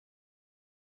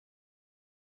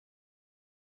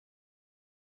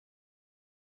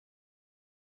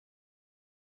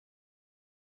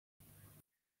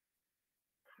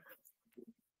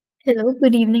Hello,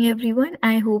 good evening, everyone.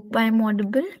 I hope I am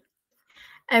audible.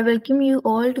 I welcome you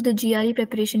all to the GRE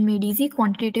Preparation Made Easy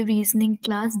Quantitative Reasoning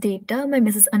class data by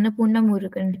Mrs. Annapurna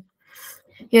Murugan.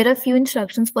 Here are a few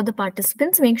instructions for the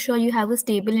participants. Make sure you have a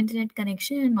stable internet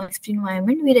connection and noise-free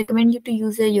environment. We recommend you to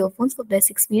use your earphones for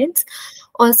best experience.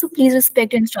 Also, please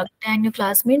respect your instructor and your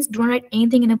classmates. Do not write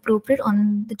anything inappropriate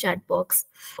on the chat box.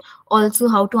 Also,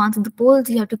 how to answer the polls,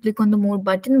 you have to click on the More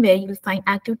button where you will find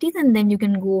activities and then you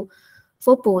can go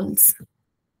for polls.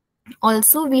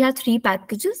 Also, we have three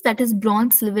packages, that is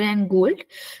bronze, silver, and gold.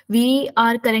 We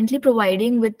are currently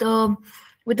providing with a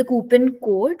coupon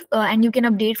code, and you can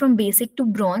update from basic to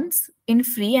bronze in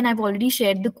free. And I've already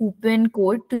shared the coupon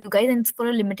code to you guys, and it's for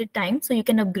a limited time, so you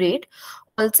can upgrade.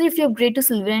 Also, if you upgrade to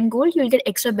silver and gold, you'll get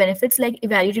extra benefits like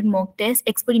evaluated mock tests,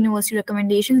 expert university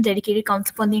recommendations, dedicated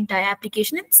counsel for the entire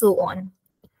application, and so on.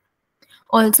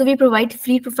 Also, we provide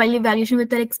free profile evaluation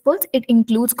with our experts. It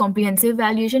includes comprehensive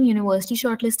evaluation, university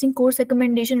shortlisting, course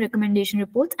recommendation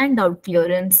reports, and doubt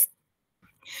clearance.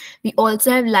 We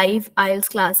also have live IELTS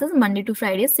classes Monday to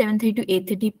Friday, 7:30 to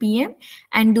 8:30 p.m.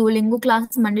 and Duolingo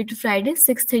classes Monday to Friday,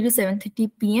 6:30 to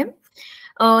 7:30 p.m.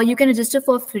 You can register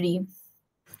for free.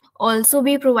 Also,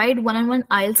 we provide one-on-one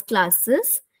IELTS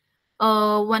classes.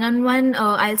 One-on-one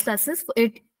IELTS classes.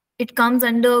 It comes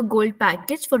under gold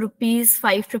package for rupees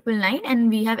 5,999,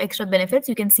 and we have extra benefits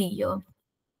you can see here.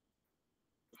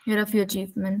 Here are a few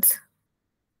achievements.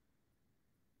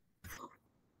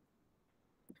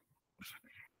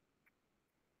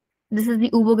 This is the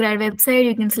Ubergrad website.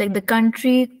 You can select the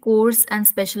country, course, and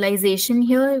specialization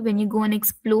here. When you go and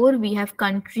explore, we have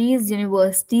countries,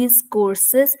 universities,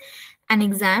 courses, and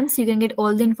exams. You can get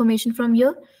all the information from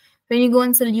here. When you go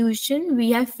on solution,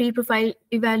 we have free profile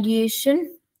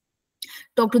evaluation,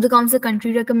 talk to the council,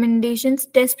 country recommendations,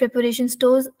 test preparation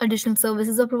stores, additional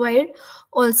services are provided.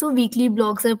 Also, weekly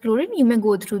blogs are uploaded. You may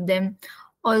go through them.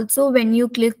 Also, when you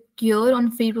click here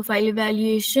on free profile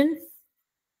evaluation,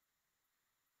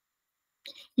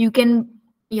 you can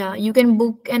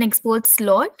book an expert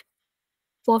slot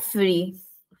for free,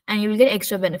 and you'll get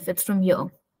extra benefits from here.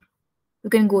 You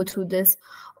can go through this.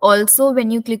 Also,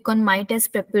 when you click on my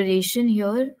test preparation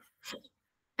here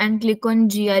and click on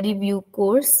GRE view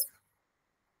course,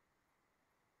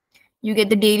 you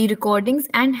get the daily recordings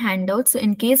and handouts. So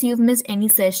in case you've missed any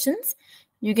sessions,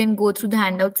 you can go through the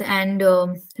handouts and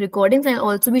recordings. I'll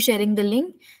also be sharing the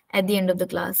link at the end of the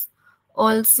class.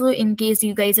 Also, in case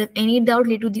you guys have any doubt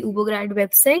related to the Ubergrad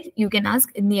website, you can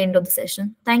ask in the end of the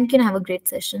session. Thank you and have a great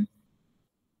session.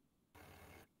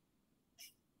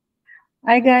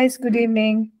 Hi guys, good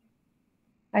evening.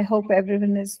 I hope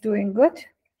everyone is doing good.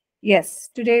 Yes,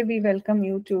 today we welcome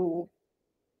you to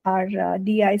our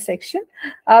DI section.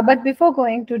 But before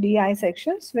going to DI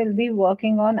sections, we'll be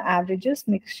working on averages,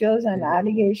 mixtures, and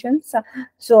allegations.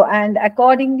 And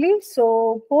accordingly,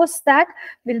 so post that,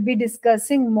 we'll be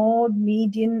discussing mode,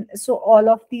 median, so all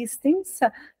of these things.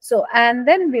 And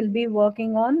then we'll be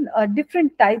working on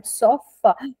different types of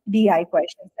DI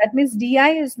questions. That means DI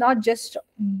is not just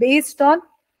based on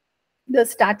the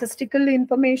statistical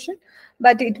information,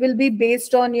 but it will be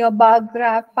based on your bar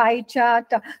graph, pie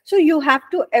chart. So you have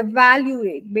to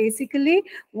evaluate basically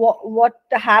what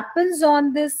happens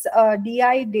on this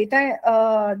DI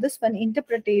data, this one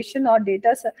interpretation or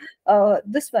data,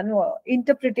 this one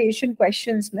interpretation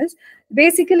questions. Miss,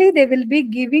 basically they will be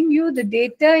giving you the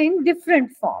data in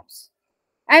different forms.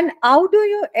 And how do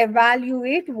you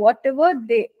evaluate whatever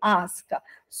they ask?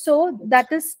 So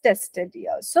that is tested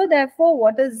here. So therefore,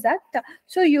 what is that?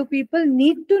 So you people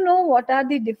need to know what are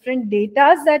the different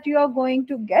data that you are going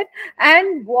to get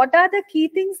and what are the key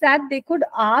things that they could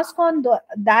ask on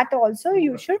that also.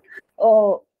 You should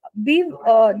be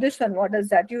this one, what is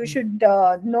that you should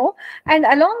know. And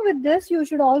along with this, you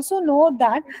should also know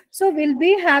that so we'll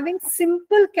be having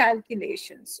simple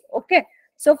calculations. Okay,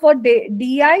 so for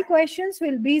DI questions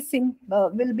will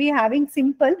be having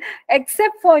simple,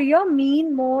 except for your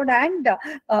mean, mode, and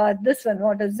this one,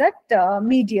 what is that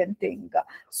median thing.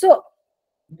 So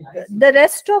the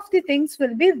rest of the things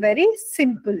will be very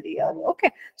simple here.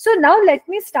 Okay, so now let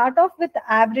me start off with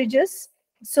averages.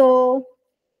 So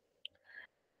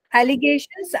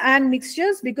allegations and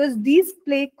mixtures, because these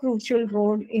play crucial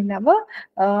role in our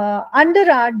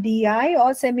under our DI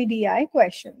or semi DI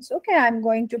questions. Okay, I'm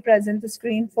going to present the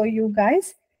screen for you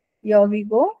guys. Here we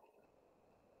go.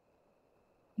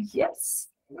 Yes.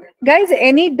 Guys,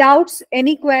 any doubts,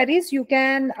 any queries, you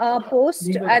can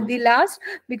post at the last,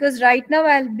 because right now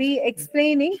I'll be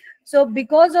explaining. So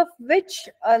because of which,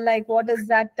 like what is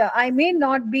that, I may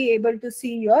not be able to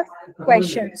see your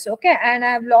questions. Okay, and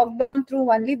I've logged on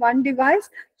through only one device.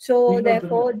 So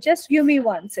therefore, just give me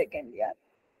 1 second here.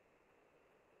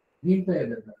 Yes.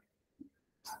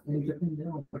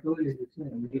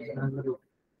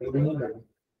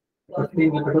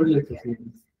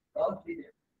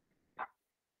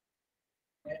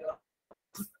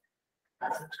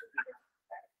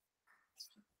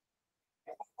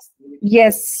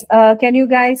 Can you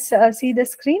guys see the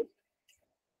screen?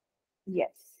 Yes.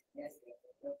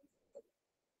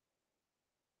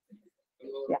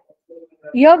 Yeah.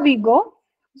 Here we go.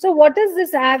 So what is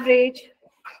this average?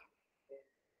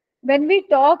 When we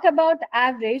talk about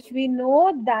average, we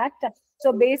know that,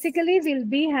 so basically we'll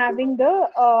be having the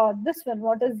this one,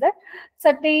 what is that,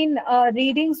 certain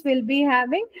readings will be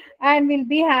having, and we'll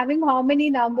be having how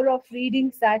many number of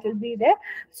readings that will be there.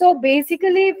 So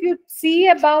basically if you see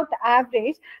about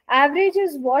average, average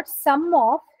is what, sum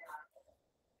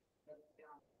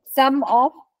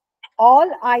of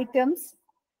all items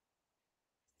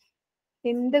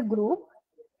in the group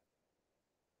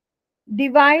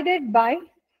divided by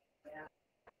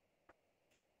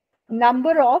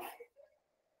number of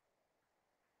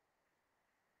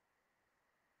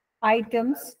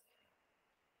items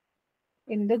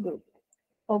in the group.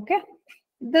 Okay,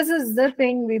 this is the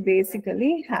thing we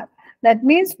basically have. That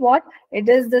means what? It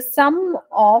is the sum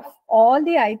of all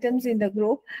the items in the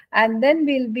group, and then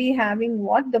we'll be having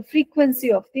what? The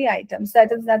frequency of the items.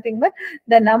 That is nothing but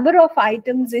the number of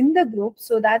items in the group,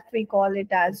 so that we call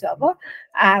it as our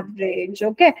average.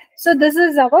 Okay, so this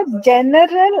is our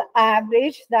general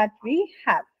average that we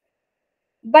have.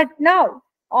 But now,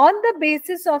 on the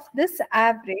basis of this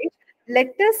average,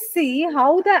 let us see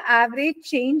how the average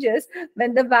changes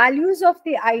when the values of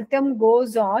the item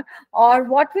goes on, or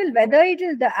what will, whether it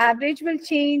is the average will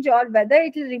change or whether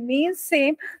it will remain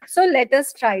same. So let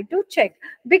us try to check,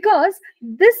 because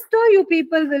this though you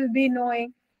people will be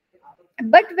knowing.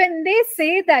 But when they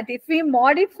say that if we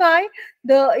modify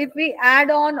if we add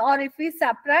on or if we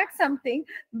subtract something,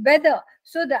 whether,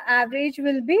 so the average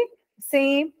will be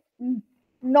same,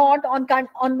 not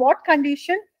on what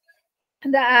condition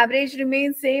the average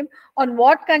remains same, on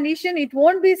what condition it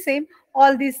won't be same.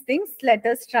 All these things let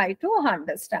us try to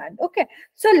understand. Okay,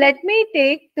 so let me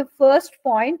take the first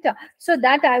point, so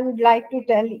that I would like to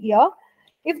tell here.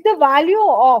 If the value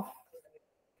of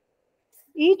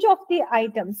each of the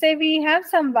items, say we have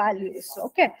some values,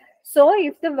 okay, so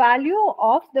if the value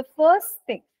of the first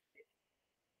thing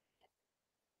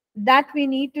that we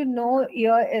need to know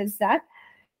here is that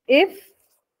if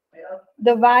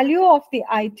the value of the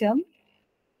item,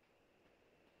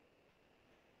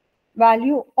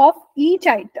 value of each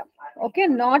item, okay,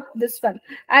 not this one,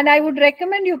 and I would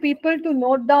recommend you people to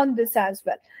note down this as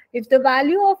well. If the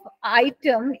value of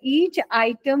item, each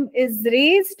item is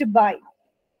raised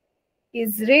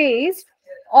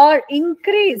or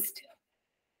increased,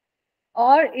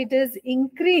 or it is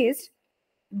increased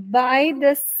by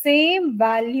the same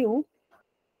value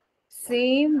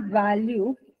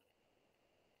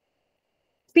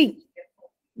P,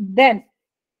 then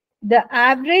the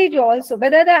average also,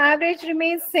 whether the average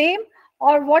remains same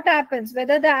or what happens,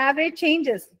 whether the average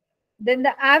changes, then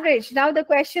the average. Now the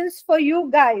questions for you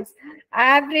guys,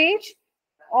 average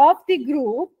of the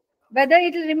group, whether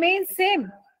it will remain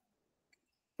same.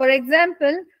 For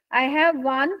example, I have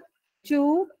 1,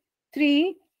 2,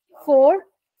 3, 4,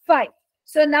 5.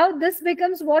 So now this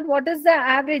becomes what? What is the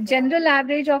average, general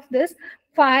average of this?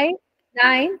 5,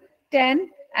 9, 10,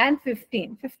 and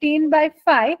 15. 15 by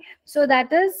 5. So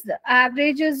that is, the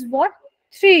average is what?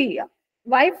 3.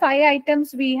 Why 5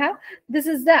 items we have? This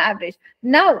is the average.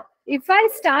 Now, if I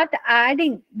start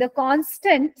adding the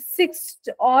constant 6,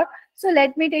 or so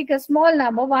let me take a small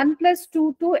number, 1 plus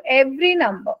 2 to every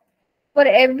number. For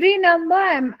every number,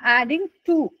 I am adding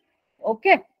 2.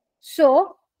 Okay.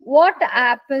 So what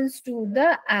happens to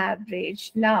the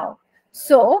average now?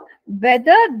 So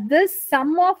whether this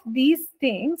sum of these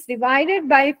things divided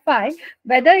by 5,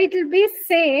 whether it will be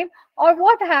same or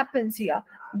what happens here,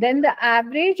 then the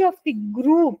average of the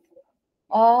group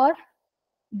or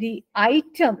the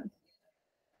item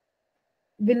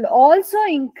will also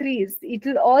increase. It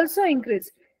will also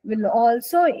increase. Will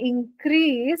also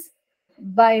increase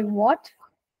by what?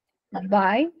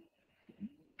 By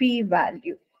P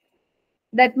value.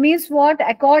 That means what?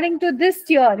 According to this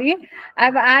theory,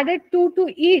 I've added 2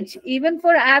 to each. Even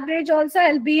for average also,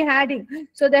 I'll be adding.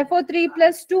 So therefore, 3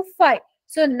 plus 2, 5.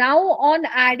 So now on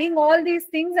adding all these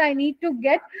things, I need to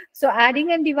get, so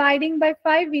adding and dividing by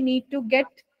 5, we need to get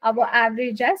our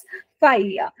average as 5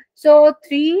 here. So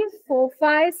 3, 4,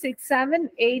 5, 6, 7,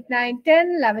 8, 9,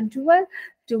 10, 11, 12,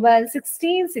 12,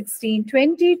 16, 16,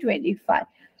 20, 25.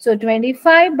 So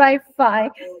 25 by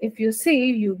 5, if you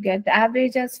see, you get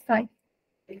average as 5.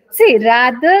 See,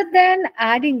 rather than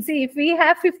adding, see, if we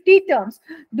have 50 terms,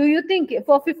 do you think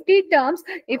for 50 terms,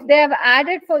 if they have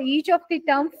added for each of the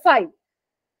term 5,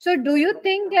 so do you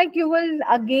think like you will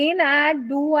again add,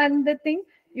 do another thing?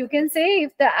 You can say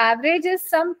if the average is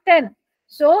some 10,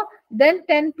 so then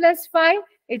 10 plus 5,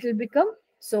 it will become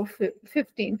so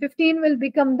 15. 15 will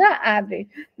become the average.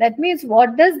 That means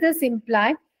what does this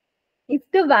imply? If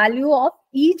the value of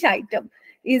each item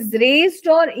is raised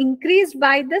or increased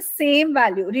by the same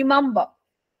value, remember.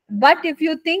 But if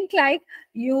you think like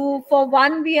you, for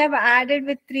 1 we have added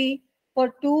with 3,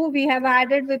 for 2 we have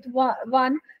added with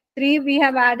 1, 3 we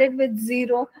have added with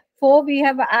 0, 4 we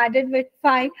have added with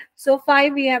 5, so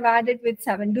 5 we have added with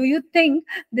 7. Do you think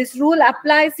this rule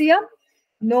applies here?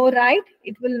 No, right?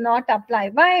 It will not apply.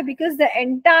 Why? Because the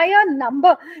entire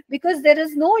number, because there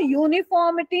is no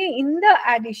uniformity in the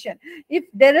addition. If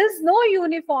there is no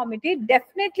uniformity,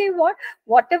 definitely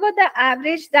whatever the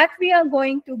average that we are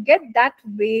going to get, that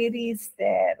varies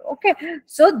there. Okay,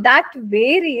 so that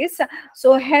varies.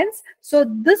 So hence, so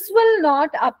this will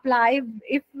not apply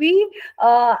if we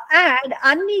add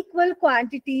unequal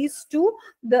quantities to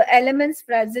the elements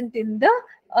present in the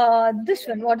this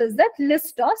one, what is that?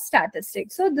 List or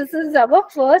statistics. So this is our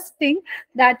first thing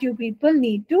that you people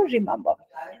need to remember.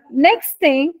 Next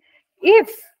thing,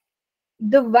 if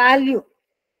the value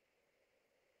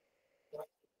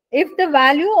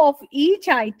of each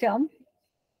item,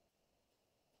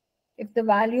 if the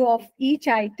value of each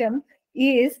item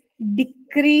is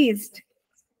decreased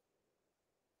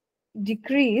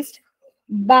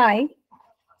by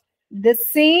the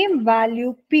same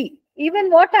value P,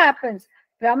 even what happens?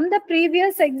 From the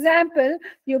previous example,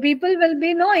 you people will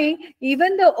be knowing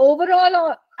even the overall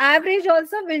or average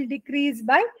also will decrease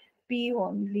by P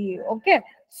only. Okay,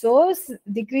 so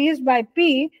decreased by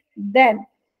P, then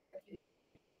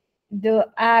the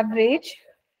average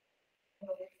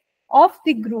of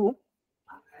the group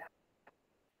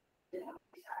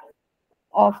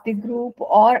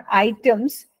or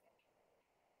items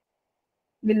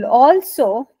will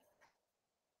also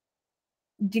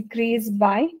decrease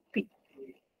by P.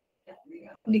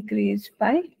 Decrease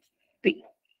by P.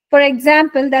 For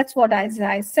example, that's what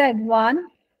I said. 1,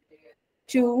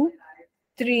 2,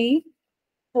 3,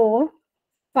 4,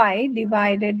 5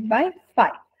 divided by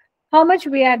 5. How much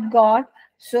we had got?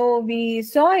 So we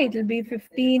saw it will be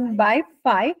 15 by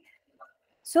 5.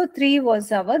 So 3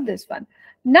 was our this one.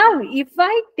 Now if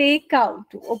I take out,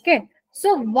 okay,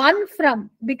 so 1 from,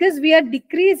 because we are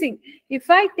decreasing, if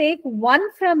I take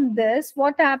 1 from this,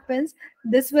 what happens?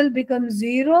 This will become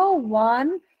 0,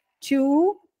 1,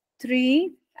 2,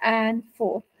 3 and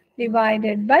 4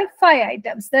 divided by 5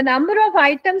 items. The number of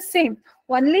items same,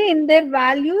 only in their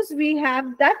values we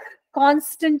have that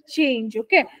constant change.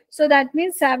 Okay, so that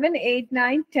means 7, 8,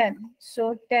 9, 10.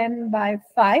 So 10 by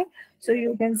 5. So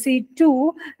you can see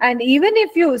 2. And even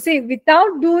if you say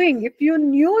without doing, if you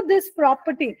knew this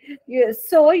property,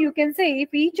 so you can say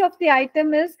if each of the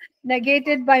item is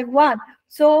negated by 1,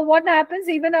 so what happens?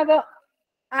 Even our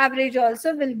average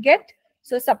also will get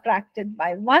so subtracted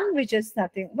by 1, which is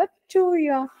nothing but 2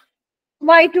 here.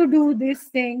 Why to do this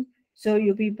thing? So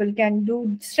you people can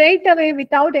do straight away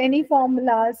without any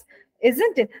formulas,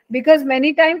 isn't it? Because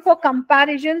many times for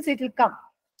comparisons it will come.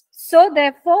 So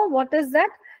therefore, what is that?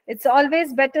 It's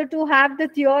always better to have the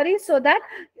theory so that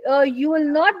you will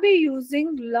not be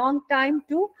using long time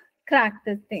to crack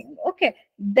the thing. Okay.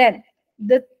 Then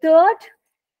the third,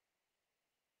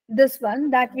 this one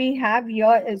that we have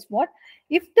here is what?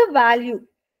 If the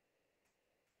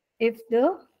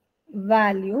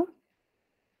value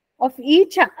of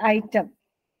each item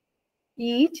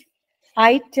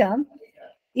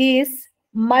is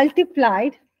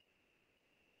multiplied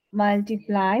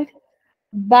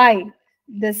by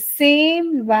the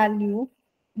same value,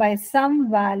 by some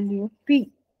value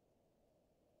P,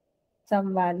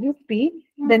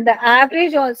 then the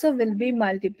average also will be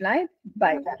multiplied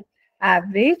by that.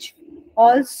 Average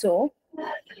also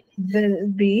will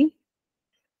be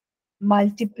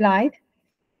multiplied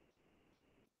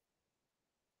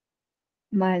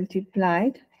by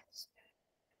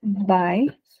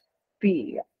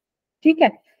P.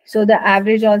 Okay. So the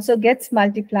average also gets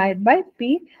multiplied by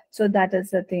P. So that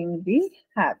is the thing we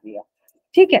have here.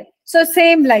 Okay. So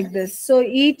same like this. So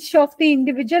each of the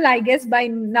individual, I guess by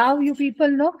now you people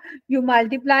know, you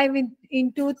multiply with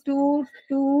into 2,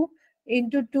 2,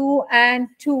 into 2 and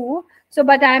 2. So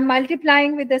but I am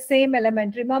multiplying with the same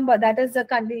element. Remember, that is the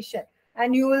condition.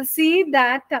 And you will see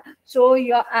that, so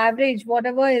your average,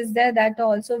 whatever is there, that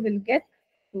also will get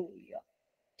 2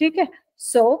 here. Okay.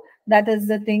 So that is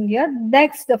the thing here.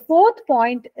 Next, the fourth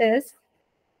point is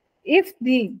if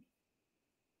the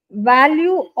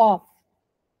value of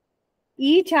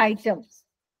each item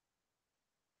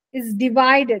is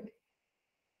divided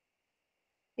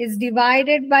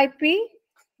by P,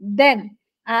 then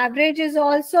average is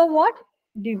also what?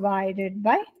 Divided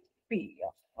by P.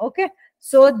 Okay.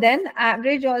 So then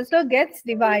average also gets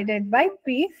divided by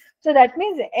P. So that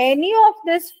means any of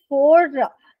these four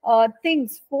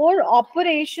things, four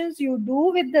operations you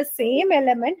do with the same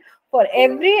element for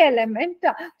every element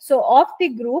so of the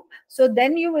group, so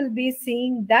then you will be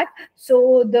seeing that.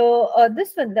 So the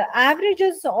this one, the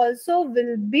averages also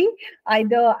will be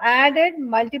either added,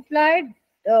 multiplied,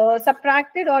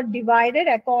 subtracted or divided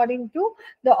according to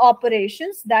the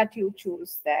operations that you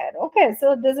choose there. Okay,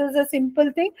 so this is a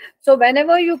simple thing. So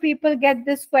whenever you people get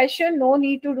this question, no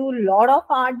need to do a lot of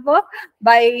hard work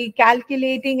by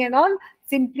calculating and all.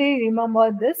 Simply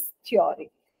remember this theory.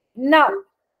 Now,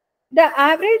 the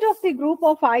average of the group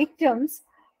of items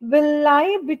will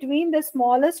lie between the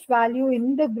smallest value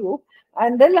in the group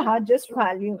and the largest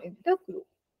value in the group.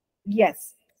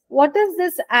 Yes. What is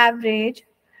this average?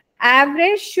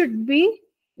 Average should be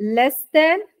less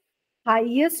than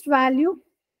highest value.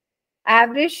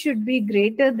 Average should be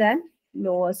greater than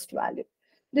lowest value.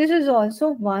 This is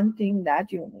also one thing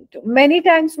that you need to. Many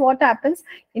times what happens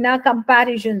in our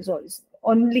comparisons also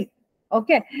only,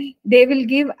 okay, they will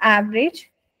give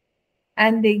average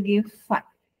and they give 5.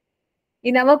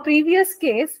 In our previous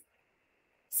case,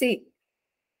 see,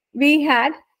 we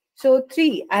had so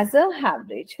 3 as a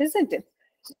average, isn't it?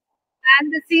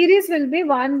 And the series will be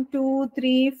 1, 2,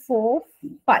 3, 4,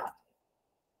 5.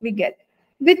 We get.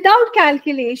 Without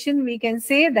calculation, we can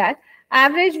say that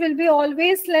average will be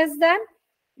always less than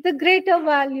the greater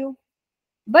value.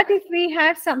 But if we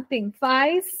had something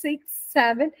 5, 6,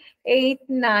 7, 8,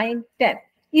 9, 10.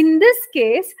 In this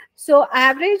case, so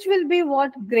average will be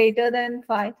what? Greater than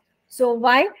 5. So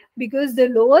why? Because the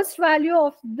lowest value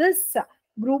of this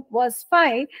group was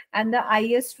 5 and the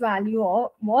highest value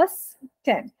was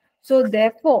 10. So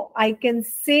therefore, I can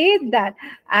say that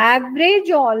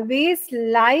average always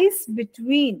lies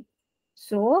between.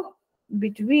 So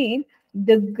between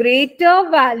the greater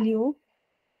value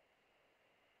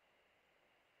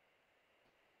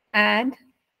and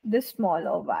the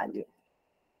smaller value.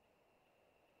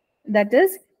 That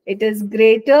is, it is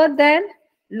greater than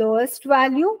lowest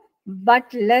value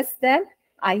but less than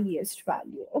highest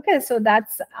value. Okay, so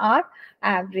that's our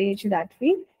average that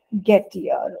we get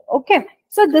here. Okay,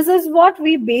 so this is what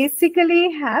we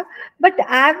basically have. But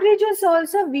averages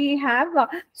also we have.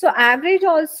 So average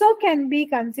also can be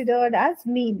considered as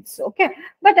means. Okay,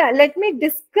 but let me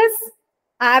discuss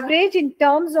average in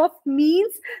terms of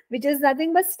means, which is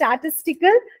nothing but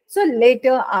statistical. So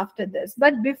later after this.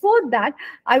 But before that,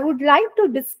 I would like to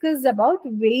discuss about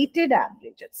weighted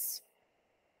averages.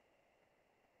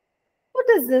 What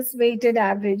is this weighted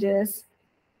averages?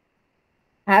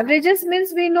 Averages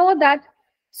means we know that.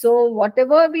 So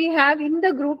whatever we have in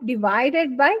the group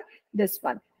divided by this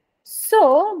one.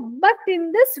 So, but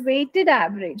in this weighted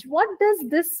average, what does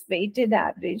this weighted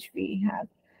average we have?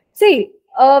 See,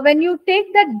 when you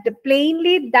take that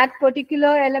plainly, that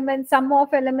particular element, sum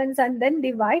of elements and then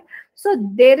divide, so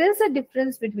there is a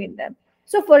difference between them.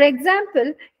 So for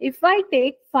example, if I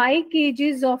take 5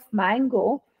 kgs of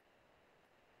mango,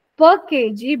 per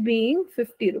kg being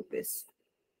 50 rupees.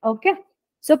 Okay.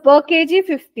 So per kg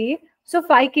 50. So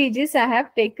 5 kgs I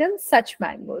have taken such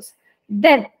mangoes.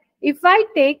 Then if I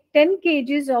take 10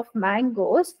 kgs of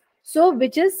mangoes, so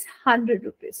which is 100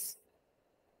 rupees.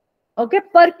 Okay,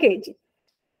 per kg.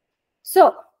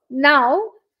 So now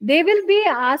they will be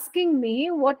asking me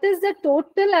what is the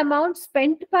total amount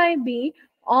spent by me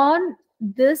on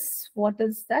this. What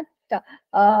is that?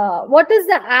 What is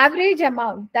the average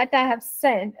amount that I have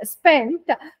spent?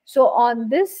 So on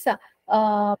this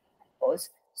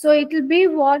so it will be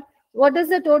what is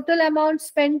the total amount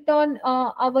spent on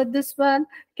our this one?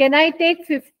 Can I take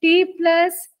 50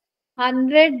 plus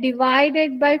 100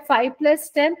 divided by 5 plus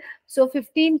 10? So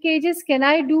 15 kgs. Can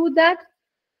I do that?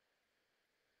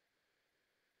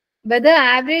 Whether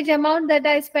average amount that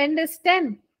I spend is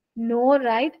 10? No,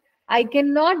 right? I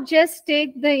cannot just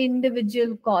take the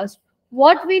individual cost.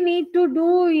 What we need to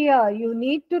do here, you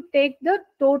need to take the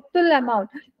total amount.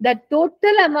 The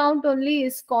total amount only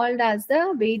is called as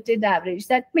the weighted average.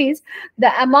 That means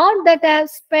the amount that I have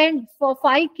spent for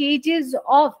 5 kgs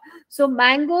of, so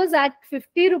mangoes at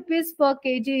 50 rupees per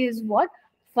kg is what?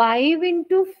 5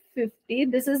 into 50.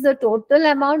 This is the total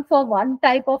amount for one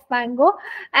type of mango.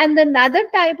 And another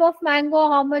type of mango,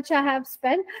 how much I have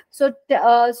spent? So,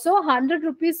 so 100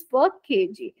 rupees per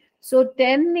kg. So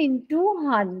 10 into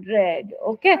 100.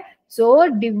 Okay. So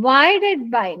divided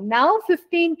by, now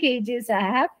 15 kgs I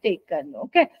have taken.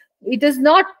 Okay. It is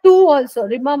not 2 also.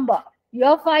 Remember,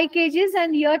 here 5 kgs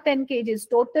and here 10 kgs.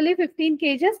 Totally 15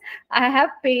 kgs I have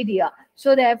paid here.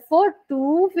 So therefore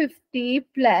 250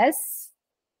 plus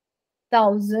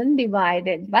 1000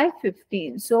 divided by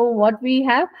 15. So what we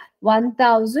have?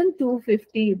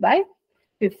 1250 by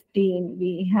 15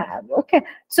 we have. Okay.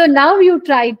 So now you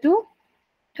try to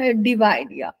divide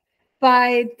here.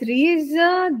 5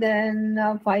 3s,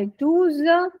 then 5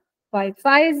 2s, 5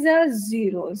 5s,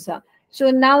 0s.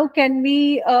 So now can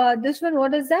we, this one,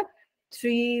 what is that?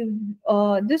 3,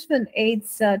 this one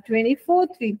 8s, 24,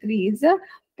 3 3s,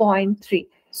 0.3.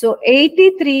 So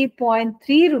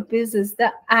 83.3 rupees is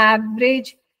the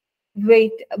average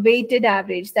weighted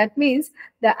average. That means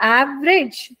the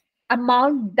average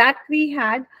amount that we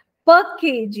had per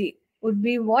kg would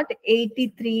be what?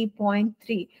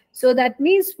 83.3. So that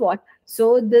means what?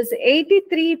 So this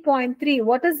 83.3,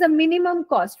 what is the minimum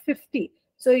cost? 50.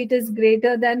 So it is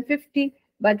greater than 50.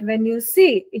 But when you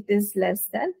see, it is less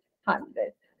than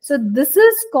 100. So this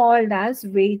is called as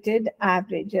weighted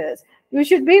averages. You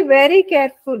should be very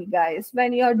careful, guys.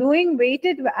 When you are doing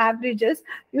weighted averages,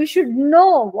 you should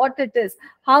know what it is,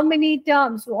 how many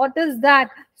terms, what is that,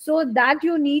 so that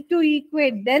you need to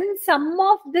equate. Then sum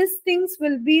of these things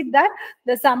will be that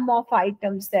the sum of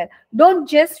items there. Don't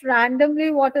just randomly,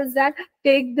 what is that,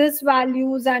 take this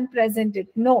values and present it.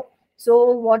 No.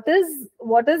 So what is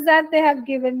that they have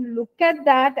given? Look at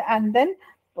that and then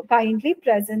kindly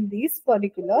present these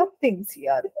particular things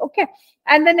here. Okay.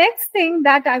 And the next thing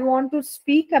that I want to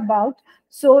speak about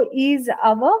so is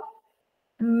our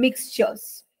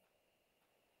mixtures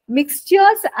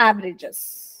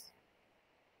averages.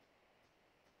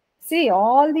 See,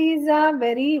 all these are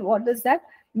very, what is that?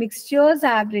 Mixtures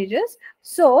averages.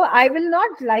 So I will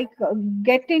not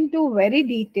get into very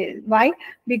detail. Why?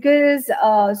 Because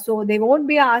so they won't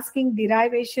be asking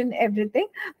derivation, everything.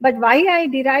 But why I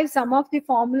derive some of the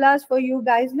formulas for you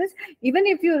guys means, even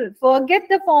if you forget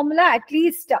the formula, at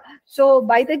least so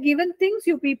by the given things,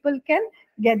 you people can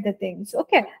get the things.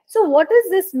 Okay. So what is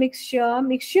this mixture?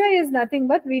 Mixture is nothing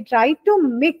but we try to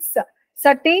mix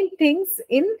certain things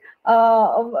in,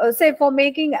 say for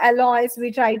making alloys,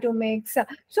 we try to mix.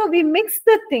 So we mix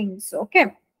the things.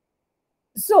 Okay.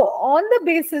 So on the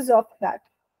basis of that,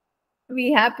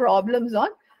 we have problems on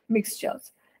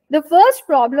mixtures. The first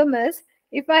problem is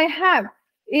if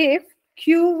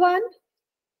Q1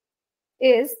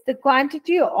 is the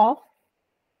quantity of,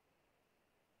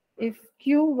 if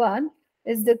Q1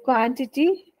 is the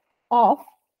quantity of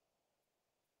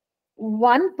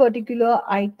one particular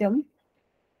item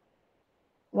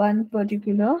of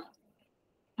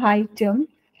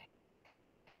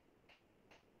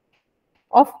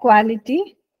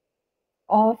quality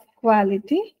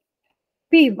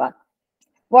P1.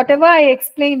 Whatever I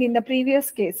explained in the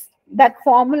previous case, that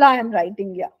formula I am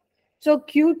writing here. So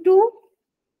Q2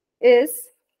 is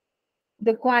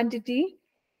the quantity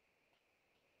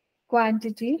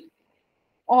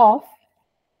of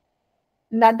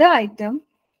another item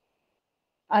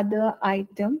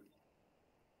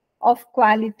of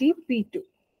quality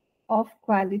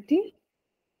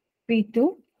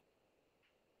P2.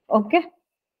 Okay.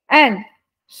 And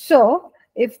so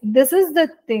if this is the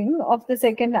thing of the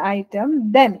second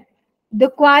item, then the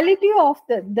quality of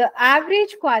the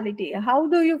average quality, how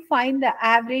do you find the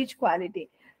average quality?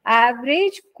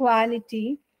 Average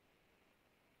quality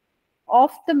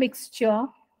of the mixture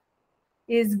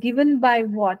is given by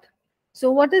what?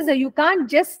 So what is the, you can't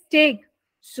just take,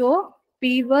 so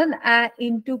P1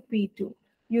 into P2.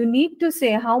 You need to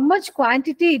say how much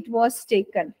quantity it was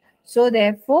taken. So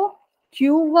therefore,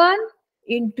 Q1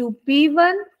 into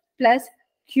P1 plus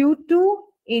Q2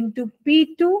 into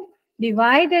P2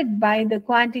 divided by the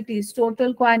quantities,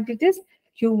 total quantities,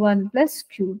 Q1 plus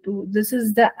Q2. This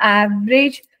is the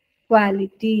average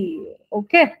quality.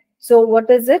 Okay. So what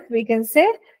is it? We can say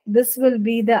this will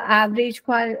be the average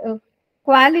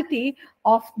quality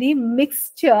of the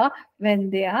mixture when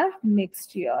they are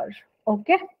mixed here.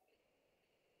 Okay.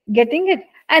 Getting it?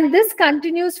 And this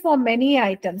continues for many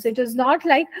items. It is not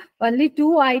like only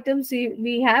two items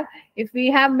we have. If we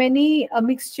have many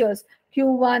mixtures,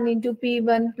 Q1 into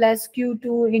P1 plus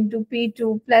Q2 into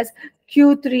P2 plus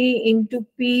Q3 into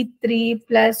P3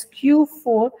 plus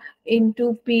Q4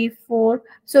 into P4.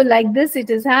 So like this it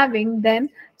is having then.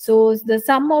 So the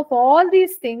sum of all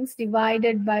these things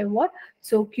divided by what?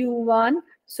 So Q1,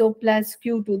 so plus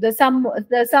Q2,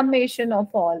 the summation of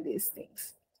all these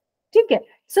things. Okay.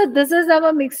 So this is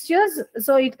our mixtures.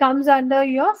 So it comes under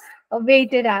your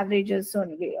weighted averages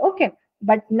only. Okay.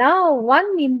 But now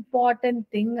one important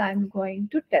thing I'm going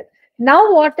to tell.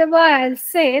 Now whatever I'll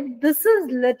say, this is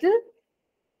little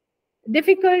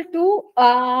difficult to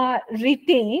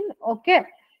retain. Okay,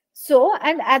 so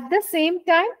and at the same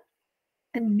time,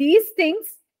 these things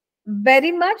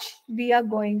very much we are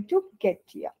going to get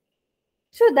here.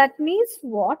 So that means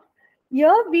what?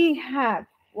 Here we have,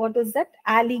 what is that?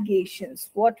 Allegations.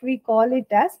 What we call it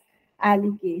as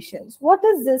allegations. What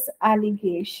is this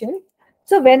allegation?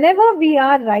 So whenever we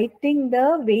are writing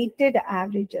the weighted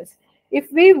averages,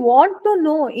 if we want to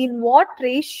know in what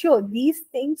ratio these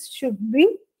things should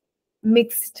be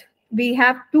mixed, we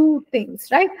have two things,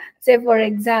 right? Say for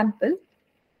example,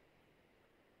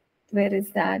 where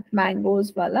is that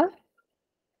mangoes wala?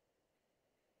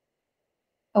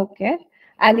 Okay,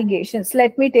 allegations.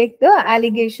 Let me take the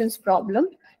allegations problem.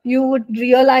 You would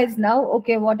realize now,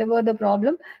 okay, whatever the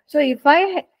problem. So if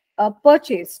I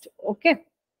purchased, okay,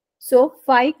 so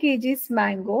 5 kgs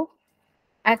mango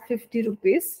at 50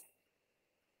 rupees,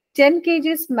 10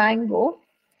 kgs mango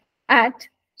at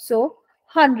so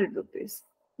 100 rupees.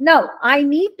 Now I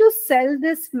need to sell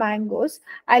this mangoes.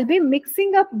 I'll be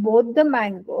mixing up both the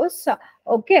mangoes.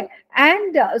 Okay,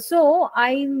 and so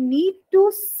I need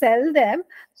to sell them.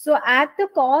 So at the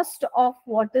cost of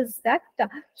what is that?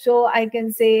 So I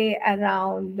can say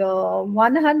around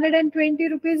 120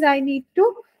 rupees. I need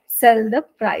to sell the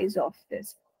price of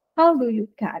this. How do you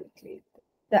calculate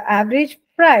the average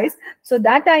price? So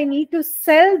that I need to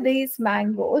sell these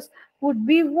mangoes would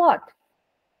be what?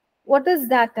 What is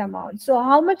that amount? So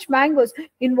how much mangoes,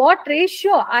 in what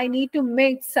ratio I need to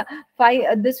mix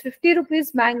this 50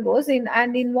 rupees mangoes in,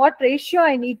 and in what ratio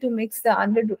I need to mix the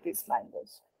 100 rupees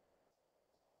mangoes?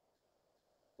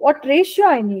 What ratio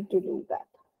I need to do that?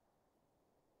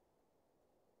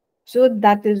 So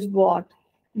that is what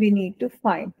we need to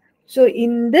find. So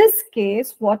in this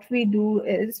case, what we do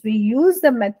is we use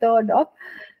the method of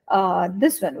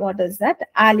this one. What is that?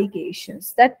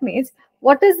 Allegations. That means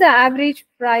what is the average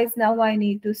price now I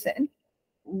need to send?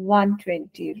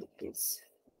 120 rupees.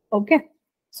 Okay.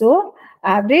 So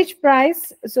average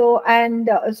price. So and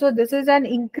so this is an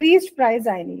increased price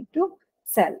I need to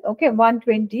sell. Okay,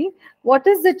 120. What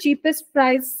is the cheapest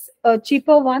price?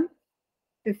 Cheaper one?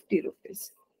 50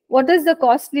 rupees. What is the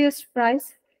costliest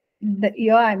price? The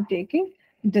year I'm taking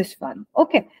this one.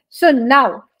 Okay. So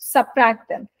now subtract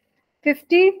them.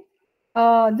 50,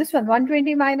 this one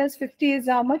 120 minus 50 is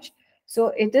how much? So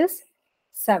it is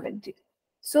 70.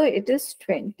 So it is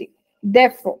 20.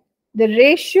 Therefore, the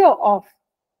ratio of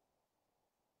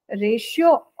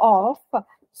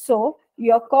so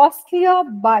you're costlier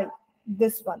by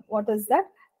this one. What is that?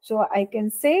 So I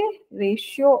can say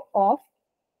ratio of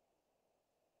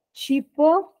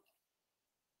cheaper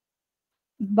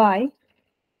by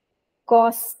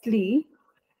costly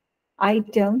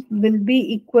item will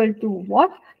be equal to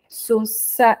what? So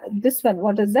this one,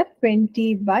 what is that?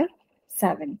 20 by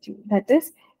 70. That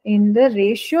is in the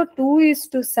ratio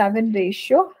 2:7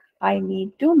 ratio. I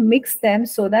need to mix them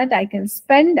so that I can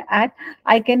spend at,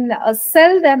 I can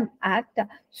sell them at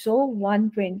so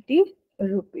 120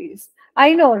 rupees.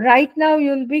 I know right now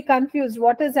you'll be confused.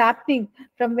 What is happening?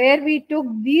 From where we took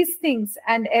these things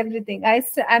and everything.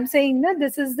 I'm saying that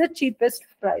this is the cheapest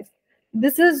price.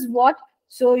 This is what,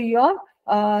 so your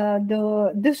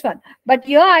this one, but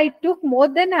here I took more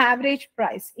than average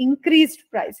price, increased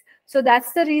price. So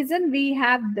that's the reason we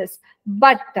have this.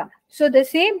 But so the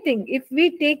same thing, if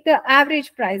we take the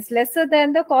average price lesser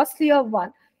than the costlier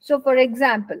one. So for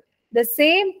example, the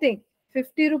same thing,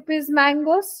 50 rupees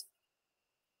mangoes,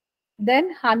 then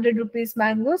 100 rupees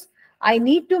mangoes. I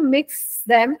need to mix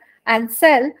them and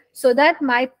sell so that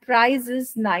my price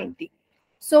is 90.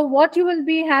 So what you will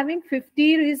be having,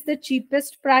 50 is the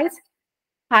cheapest price.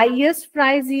 Highest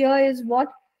price here is what?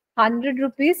 100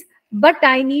 rupees. But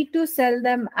I need to sell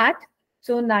them at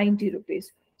so 90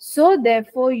 rupees. So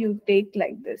therefore you take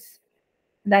like this.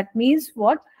 That means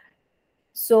what?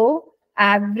 So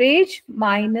average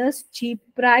minus cheap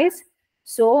price.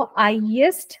 So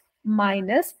highest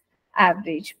minus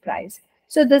average price.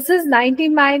 So this is 90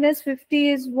 minus 50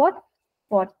 is what?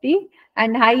 40.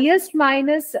 And highest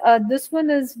minus this one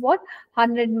is what?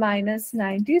 100 minus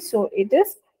 90. So it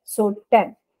is so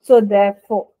 10. So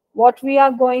therefore, what we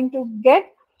are going to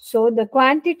get? So the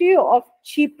quantity of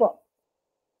cheaper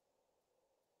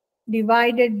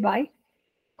divided by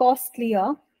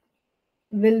costlier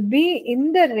will be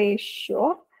in the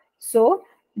ratio. So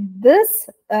this,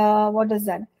 what is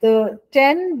that? The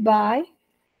 10 by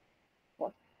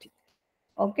 40.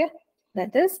 Okay.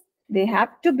 That is, they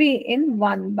have to be in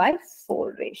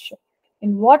 1/4 ratio.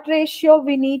 In what ratio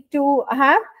we need to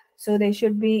have? So they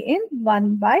should be in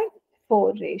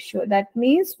 1/4 ratio. That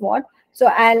means what? So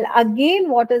I'll again,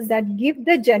 what is that? Give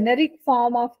the generic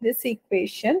form of this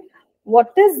equation.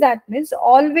 What does that means?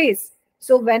 Always.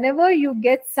 So whenever you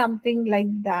get something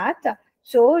like that,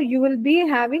 so you will be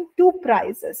having two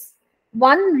prices.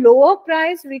 One lower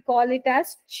price, we call it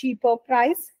as cheaper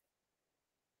price.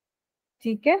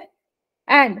 Okay?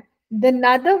 And the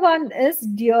another one is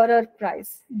dearer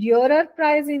price. Dearer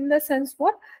price in the sense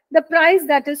what? The price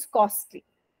that is costly.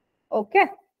 Okay,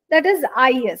 that is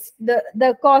highest,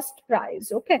 the cost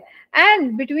price. Okay,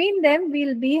 and between them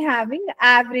we'll be having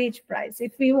average price.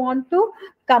 If we want to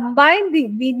combine we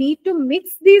need to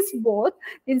mix these both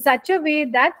in such a way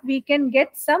that we can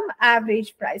get some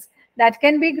average price that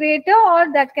can be greater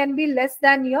or that can be less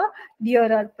than your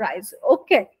dearer price.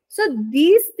 Okay, so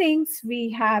these things we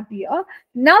have here.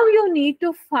 Now you need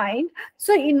to find,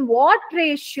 so in what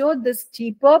ratio this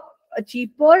cheaper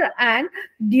and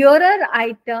dearer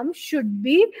item should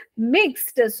be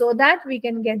mixed so that we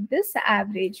can get this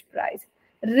average price.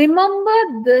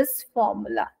 Remember this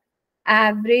formula.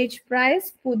 Average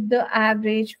price, put the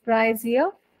average price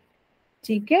here.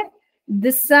 Okay.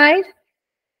 This side,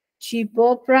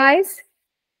 cheaper price.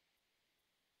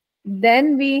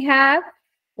 Then we have,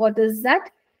 what is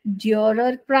that?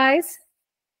 Dearer price.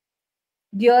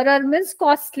 Dearer means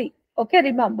costly. Okay,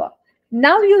 remember.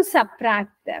 Now you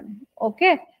subtract them.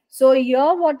 Okay. So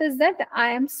here, what is that? I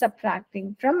am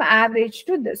subtracting from average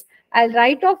to this. I'll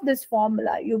write off this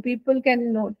formula. You people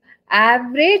can note.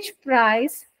 Average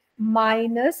price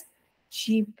minus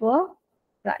cheaper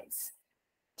price.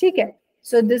 Okay.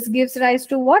 So this gives rise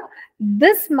to what?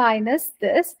 This minus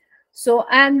this. So,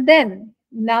 and then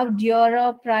now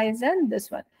dearer price and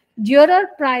this one. Dearer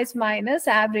price minus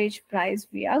average price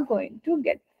we are going to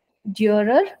get.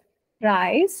 Dearer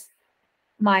price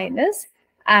minus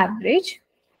average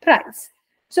price.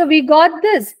 So we got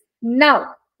this.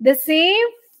 Now the same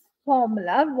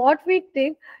formula what we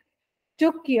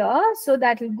took here, so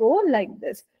that will go like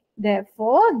this.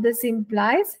 Therefore, this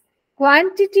implies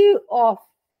quantity of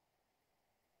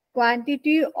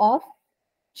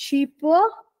cheaper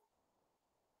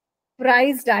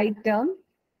priced item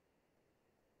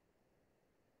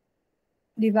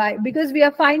divide, because we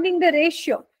are finding the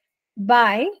ratio,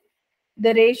 by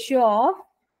the ratio of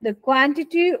the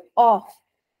quantity of,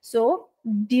 so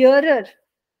dearer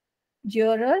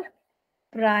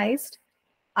priced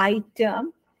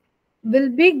item will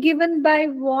be given by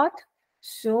what?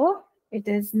 So it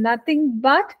is nothing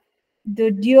but the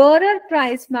dearer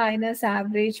price minus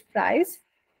average price.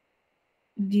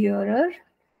 Dearer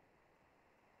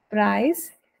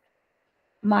price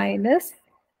minus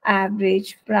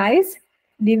average price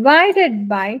divided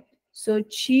by, so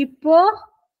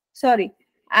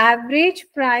average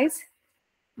price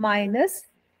minus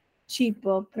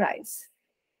cheaper price.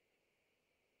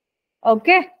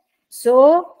 Okay,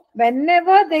 so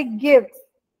whenever they give,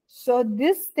 so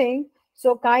this thing,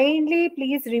 so kindly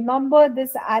please remember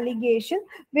this allegation.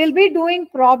 We'll be doing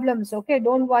problems. Okay,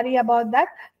 don't worry about that.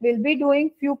 We'll be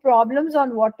doing few problems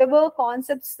on whatever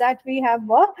concepts that we have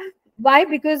worked. Why?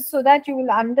 Because so that you will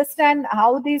understand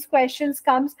how these questions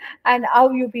comes and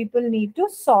how you people need to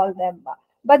solve them.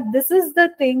 But this is the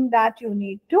thing that you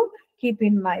need to keep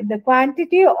in mind. The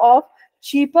quantity of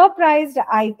cheaper priced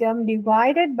item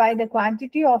divided by the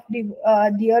quantity of the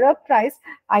dearer price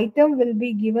item will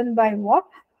be given by what?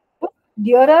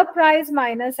 Dearer price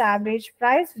minus average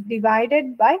price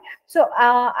divided by, so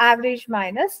average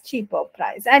minus cheaper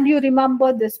price. And you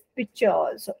remember this picture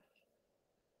also.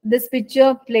 This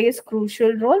picture plays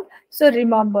crucial role. So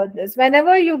remember this.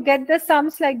 Whenever you get the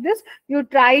sums like this, you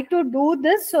try to do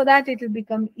this so that it will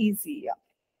become easier.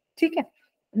 Okay.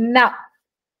 Now,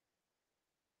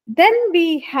 then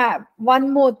we have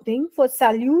one more thing for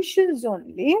solutions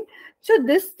only. So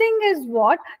this thing is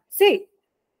what? See,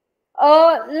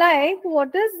 like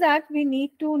what is that we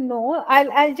need to know?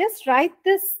 I'll just write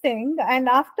this thing and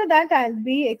after that I'll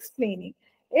be explaining.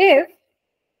 If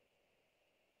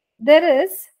there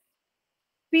is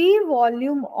P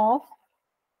volume of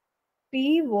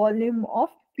pure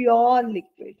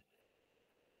liquid.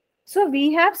 So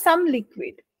we have some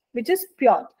liquid which is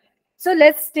pure. So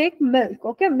let's take milk.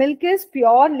 Okay, milk is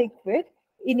pure liquid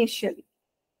initially.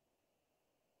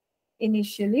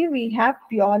 Initially, we have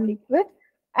pure liquid,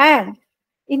 and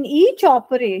in each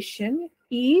operation,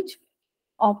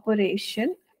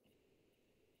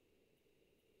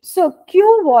 so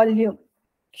Q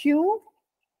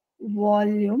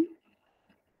volume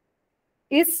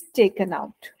is taken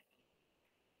out.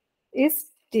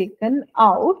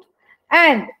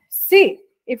 And see,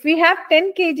 if we have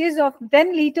 10 liters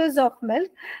of milk,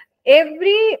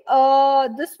 every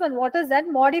this one, what is that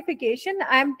modification?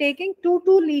 I am taking 2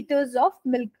 liters of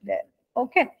milk there.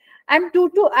 Okay, I'm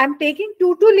taking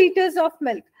 2 liters of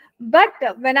milk. But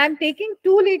when I'm taking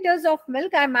 2 liters of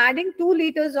milk, I'm adding 2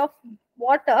 liters of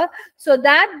water, so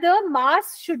that the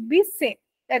mass should be same.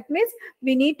 That means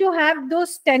we need to have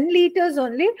those 10 liters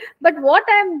only. But what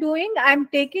I'm doing, I'm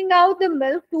taking out the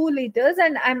milk 2 liters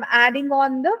and I'm adding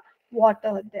on the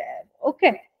water there.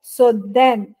 Okay. So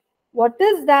then what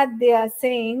is that they are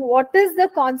saying? What is the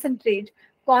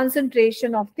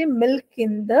concentration of the milk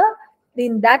in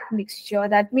that mixture?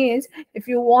 That means if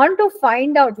you want to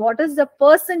find out what is the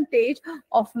percentage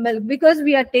of milk, because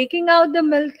we are taking out the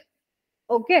milk,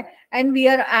 okay, and we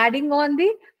are adding on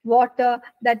the water,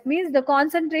 that means the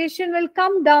concentration will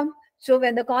come down. So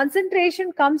when the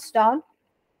concentration comes down,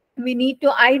 we need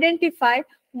to identify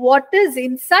what is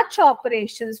in such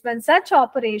operations. When such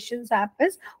operations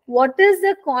happens, what is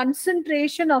the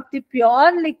concentration of the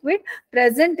pure liquid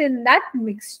present in that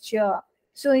mixture?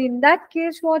 So in that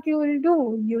case, what you will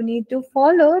do, you need to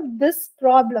follow this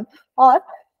problem or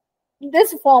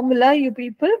this formula you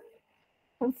people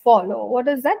follow. What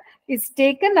is that? It's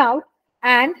taken out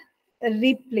and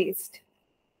replaced.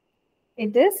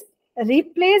 It is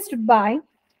replaced by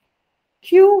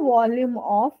Q volume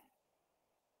of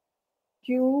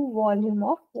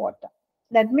water.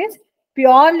 That means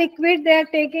pure liquid they are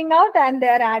taking out and they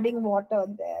are adding water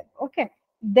there. Okay.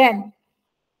 Then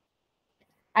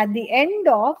at the end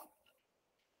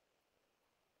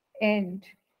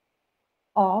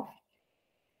of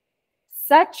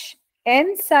such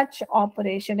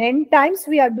operation, n times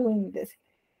we are doing this,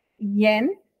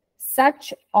 n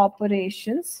such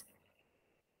operations,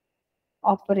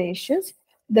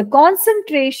 the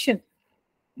concentration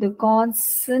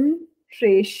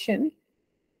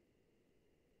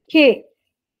K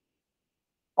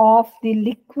of the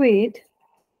liquid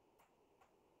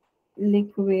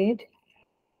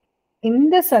in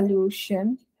the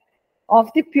solution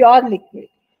of the pure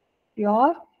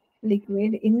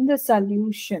liquid in the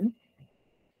solution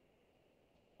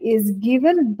is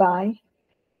given by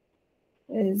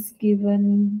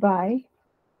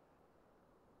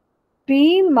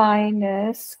P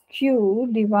minus Q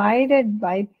divided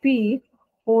by P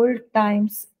whole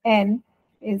times N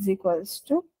is equals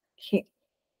to K.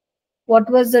 What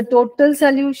was the total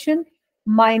solution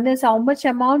minus how much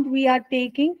amount we are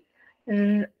taking?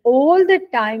 All the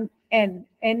time N.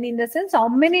 N in the sense how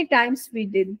many times we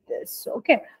did this.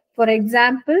 Okay. For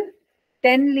example,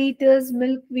 10 liters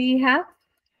milk we have.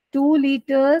 2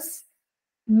 liters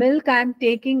milk I am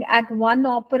taking at one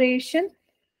operation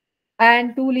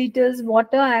and 2 liters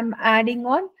water I am adding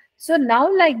on. So now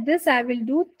like this I will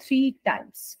do 3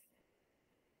 times.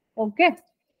 Okay.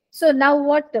 So now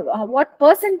what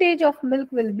percentage of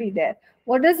milk will be there?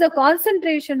 What is the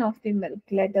concentration of the milk?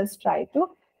 Let us try to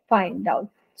find out.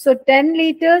 So 10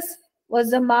 liters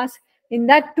was the mass. In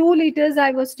that 2 liters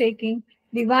I was taking,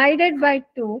 divided by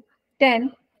 2,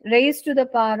 10 raised to the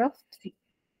power of 3.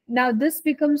 Now this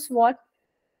becomes what?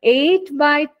 8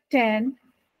 by 10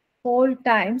 whole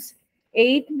times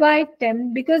 8 by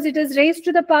 10, because it is raised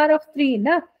to the power of 3.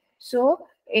 Na? So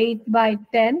 8 by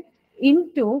 10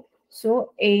 into,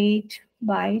 so 8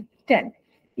 by 10.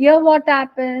 Here what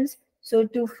happens? So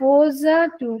 2 4s are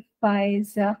 2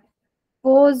 5s are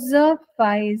 4s are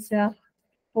 5s are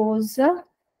 4s are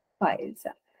 5s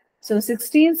are. So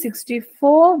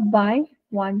 1664 by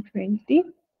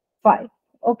 125.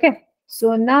 Okay.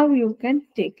 So now you can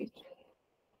take it.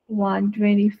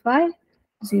 125,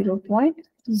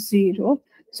 0.0.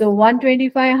 So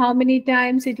 125, how many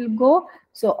times it will go?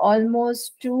 So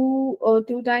almost 2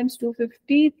 times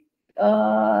 250.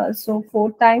 So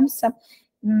 4 times.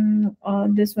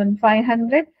 This one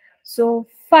 500. So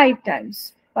 5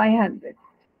 times 500.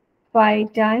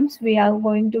 5 times we are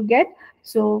going to get.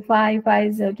 So 5 5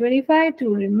 is 25.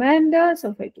 2 remainder.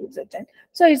 So 5 2 is 10.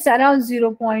 So it's around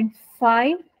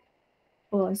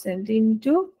 0.5%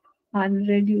 into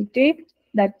 100 you take.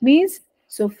 That means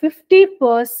so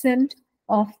 50%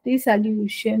 of the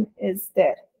solution is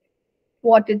there.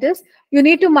 What it is, you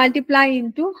need to multiply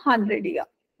into 100 here.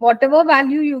 Whatever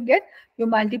value you get, you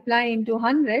multiply into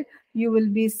 100, you will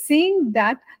be seeing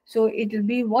that. So it will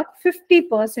be what?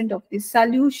 50% of the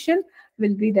solution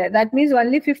will be there. That means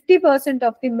only 50%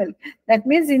 of the milk. That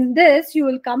means in this you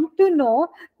will come to know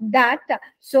that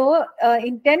so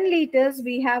in 10 liters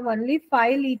we have only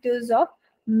 5 liters of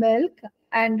milk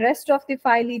and rest of the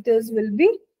 5 liters will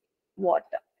be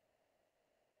water.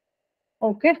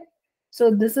 Okay.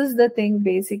 So this is the thing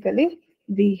basically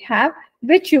we have,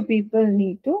 which you people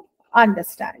need to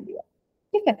understand here.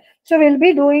 Okay. So we'll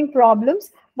be doing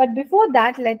problems, but before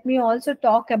that, let me also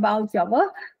talk about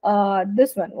our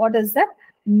this one. What is that?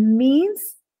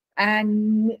 Means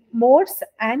and modes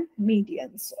and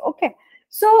medians. Okay.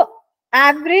 So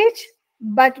average,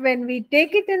 But when we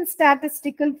take it in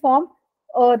statistical form,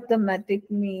 arithmetic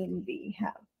mean we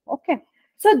have. Okay.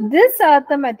 So this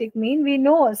arithmetic mean, we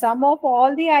know sum of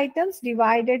all the items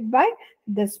divided by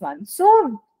this one.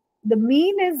 So the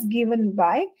mean is given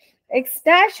by x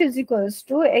dash is equals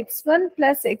to x1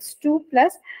 plus x2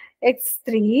 plus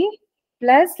x3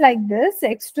 plus like this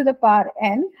x to the power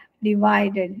n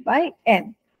divided by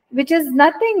n, which is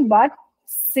nothing but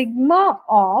sigma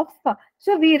of,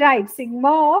 so we write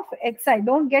sigma of xi.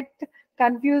 Don't get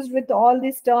confused with all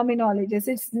these terminologies.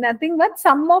 It's nothing but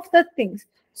sum of the things.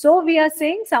 So we are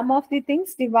saying sum of the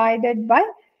things divided by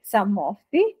sum of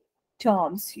the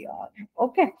terms here.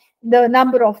 Okay, the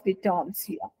number of the terms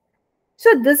here. So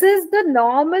this is the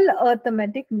normal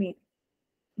arithmetic mean.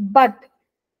 But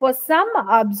for some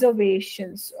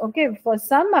observations, okay, for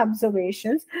some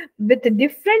observations with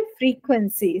different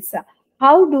frequencies,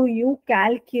 how do you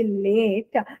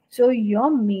calculate so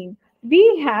your mean?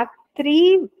 We have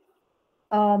three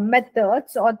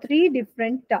methods or three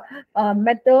different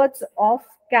methods of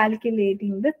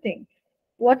calculating the thing.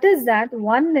 What is that?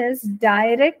 One is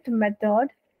direct method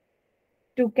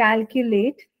to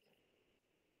calculate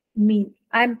mean.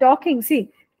 I'm talking, see,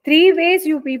 three ways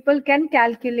you people can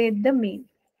calculate the mean.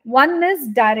 One is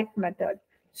direct method.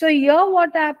 So here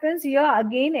what happens, here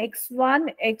again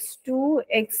x1, x2,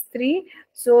 x3,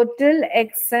 so till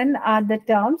xn are the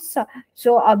terms,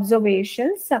 so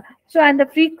observations. So and the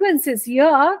frequencies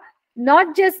here,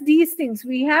 not just these things,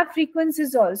 we have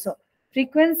frequencies also.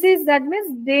 Frequencies, that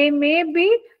means they may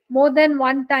be more than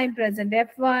one time present,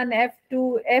 f1,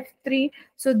 f2, f3.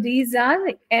 So these are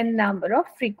n number of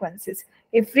frequencies.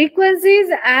 If frequencies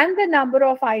and the number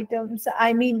of items,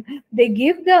 I mean, they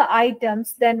give the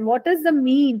items, then what is the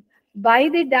mean? By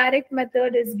the direct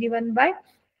method is given by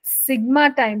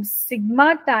sigma times,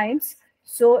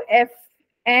 so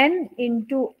fn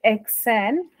into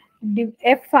xn,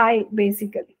 fi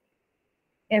basically.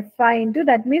 Fi into,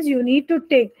 that means you need to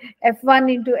take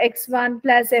f1 into x1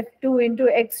 plus f2 into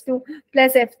x2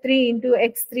 plus f3 into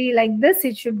x3, like this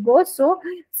it should go. So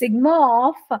sigma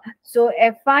of, so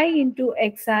fi into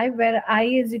xi, where I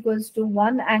is equals to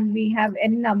 1 and we have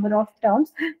n number of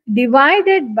terms,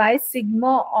 divided by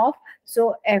sigma of,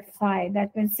 so fi,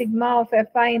 that means sigma of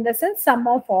fi in the sense sum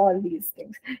of all these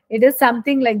things. It is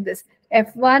something like this: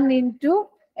 f1 into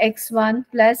x1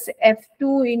 plus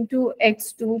f2 into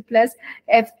x2 plus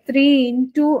f3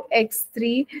 into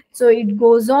x3. So it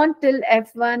goes on till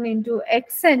f1 into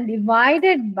xn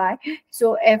divided by,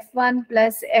 so f1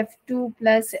 plus f2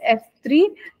 plus f3,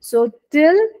 so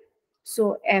till,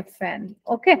 so fn.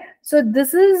 Okay, so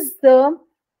this is the,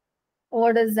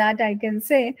 what is that I can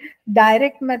say,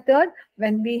 direct method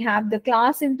when we have the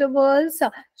class intervals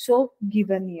so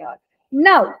given here.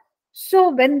 Now, so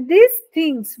when these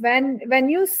things, when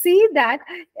you see that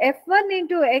f1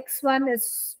 into x1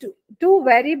 is too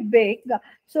very big,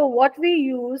 so what we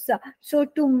use, so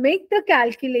to make the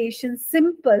calculation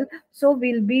simple, so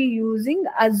we'll be using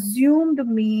assumed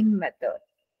mean method.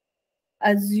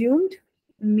 Assumed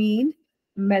mean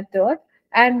method.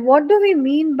 And what do we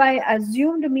mean by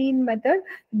assumed mean method?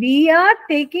 We are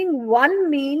taking one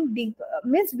mean,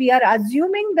 means we are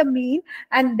assuming the mean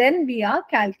and then we are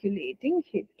calculating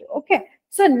it. Okay.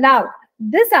 So now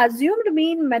this assumed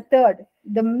mean method,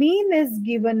 the mean is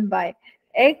given by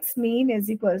x mean is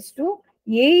equals to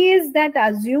a is that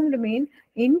assumed mean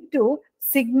into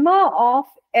sigma of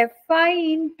fi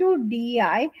into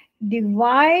di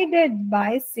divided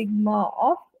by sigma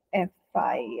of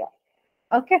fi.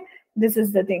 Okay, this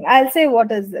is the thing. I'll say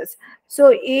what is this.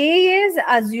 So a is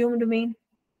assumed mean,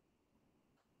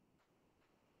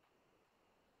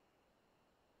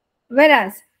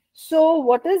 whereas, so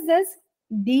what is this?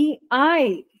 Di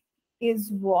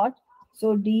is what?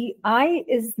 So di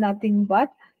is nothing but,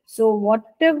 so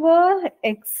whatever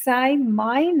xi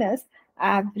minus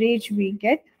average we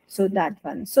get, so that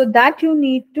one. So that you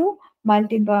need to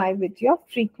multiply with your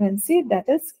frequency that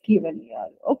is given here.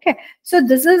 Okay, so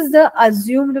this is the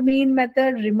assumed mean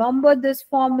method. Remember this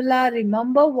formula,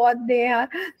 remember what they are.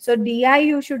 So di,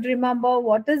 you should remember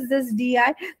what is this di.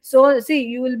 So see,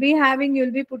 you will be having, you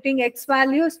will be putting x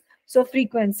values, so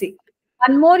frequency.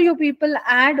 One more you people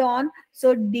add on,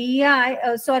 so di,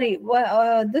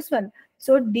 this one,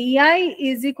 so di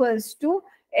is equals to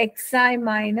xi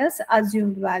minus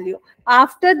assumed value.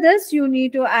 After this, you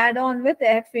need to add on with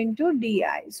f into di.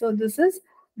 So this is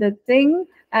the thing,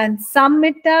 and sum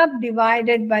it up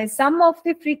divided by sum of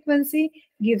the frequency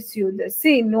gives you this.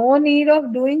 See, no need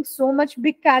of doing so much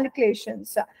big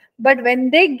calculations. But when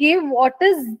they give what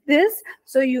is this,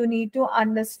 so you need to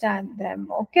understand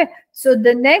them. Okay, so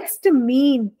the next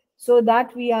mean, So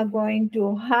that we are going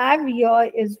to have here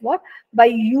is what? By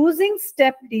using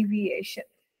step deviation.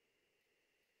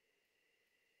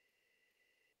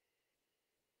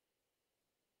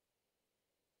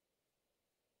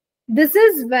 This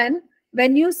is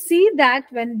when you see that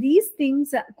when these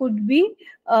things could be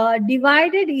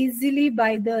divided easily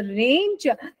by the range,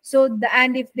 so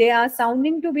and if they are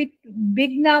sounding to be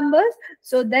big numbers,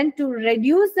 so then to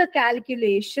reduce the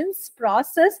calculations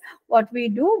process, what we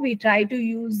do, we try to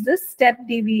use the step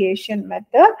deviation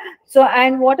method. So,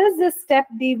 and what is the step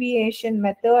deviation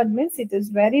method means? It is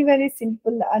very, very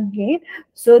simple again.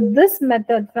 So this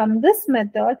method, from this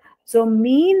method, so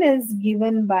mean is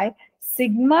given by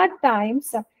sigma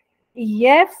times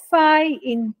fi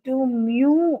into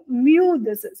mu,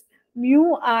 this is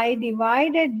mu I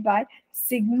divided by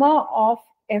sigma of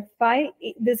fi,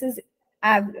 this is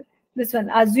average, this one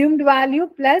assumed value,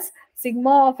 plus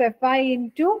sigma of fi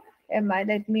into mi.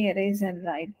 Let me erase and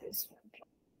write this one.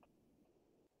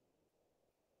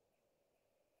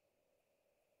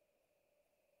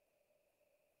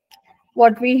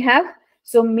 What we have,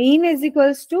 so mean is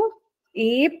equals to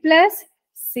a plus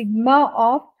sigma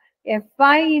of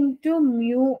fi into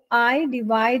mu I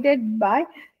divided by,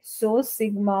 so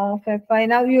sigma of fi.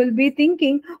 Now you will be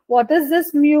thinking, what is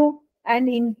this mu? And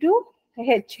into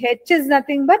h. H is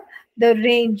nothing but the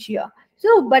range here.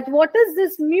 So, but what is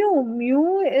this mu?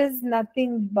 Mu is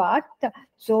nothing but,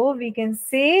 so we can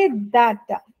say that,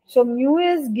 so mu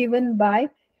is given by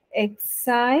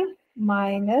xi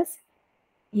minus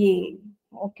a.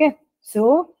 Okay,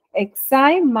 so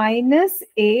xi minus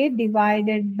a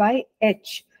divided by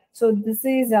h. So this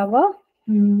is our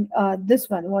this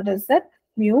one. What is that?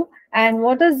 Mu. And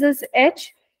what is this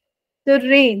h? The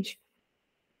range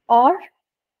or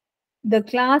the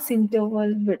class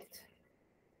interval width.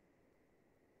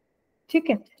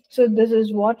 Okay. So this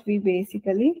is what we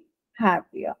basically have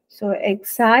here. So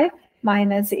xi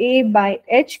minus a by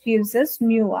h gives us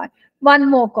mu I. One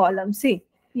more column. See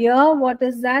here, what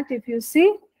is that? If you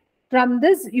see from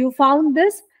this, you found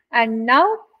this, and now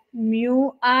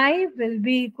mu I will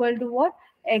be equal to what?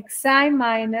 Xi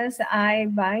minus I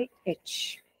by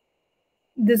h.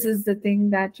 This is the thing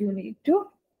that you need to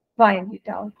find it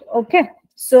out. Okay,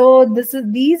 so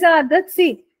these are the,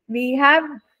 see, we have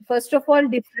first of all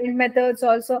different methods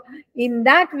also. In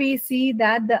that we see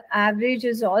that the average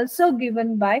is also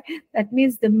given by, that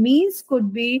means the means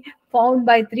could be found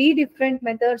by three different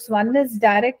methods. One is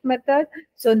direct method,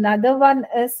 so another one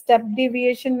is step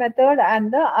deviation method,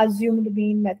 and the assumed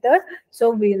mean method.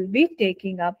 So we'll be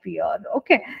taking up here.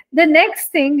 Okay, the next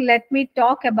thing let me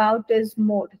talk about is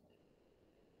mode.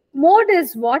 Mode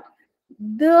is what?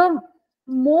 The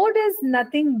mode is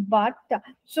nothing but,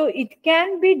 so it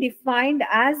can be defined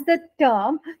as the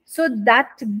term so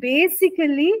that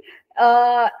basically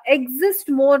exists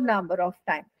more number of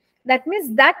time. That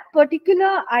means that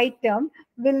particular item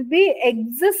will be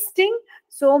existing,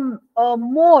 so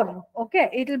more. Okay,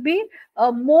 it will be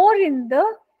more in the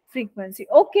frequency.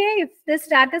 Okay, if the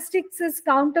statistics is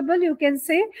countable, you can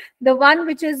say the one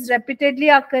which is repeatedly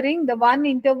occurring, the one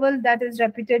interval that is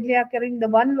repeatedly occurring, the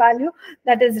one value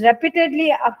that is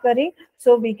repeatedly occurring.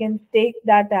 So we can take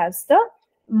that as the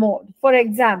mode. For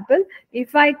example,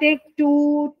 if I take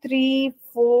 2, 3,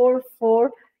 4,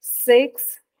 4,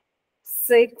 6,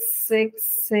 6, 6,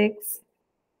 6,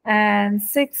 and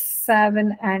 6,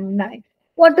 7, and 9.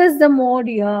 What is the mode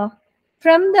here?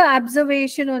 From the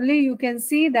observation only, you can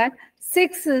see that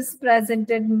 6 is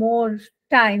presented more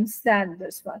times than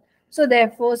this one. So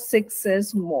therefore, 6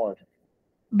 is more.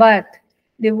 But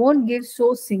they won't give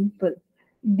so simple.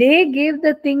 They give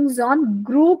the things on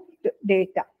grouped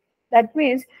data. That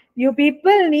means you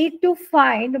people need to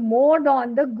find mode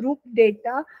on the group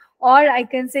data, or I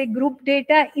can say group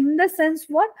data in the sense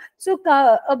what? So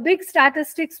a big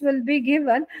statistics will be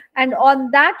given, and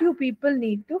on that you people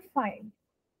need to find.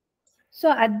 So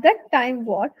at that time,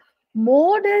 what?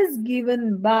 Mode is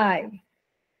given by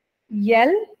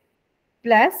L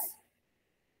plus,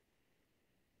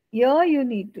 here you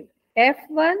need to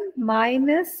F1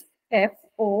 minus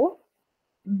FO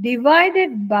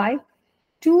divided by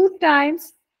 2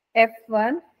 times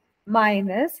F1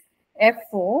 minus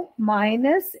FO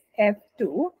minus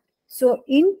F2. So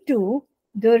into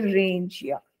the range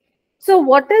here. So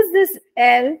what is this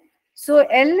L? So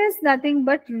L is nothing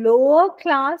but lower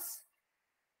class,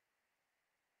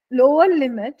 lower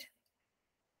limit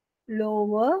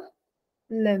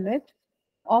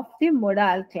of the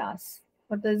modal class.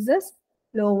 What is this?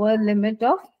 Lower limit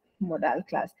of modal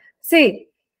class. See,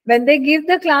 when they give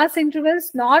the class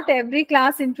intervals, not every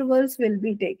class intervals will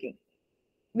be taking.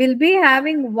 We'll be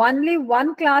having only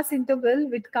one class interval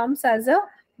which comes as a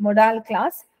modal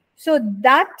class. So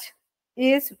that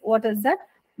is what is that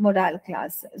modal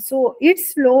class. So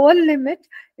its lower limit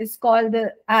is called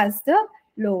as the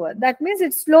lower. That means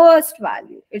its lowest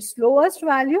value. Its lowest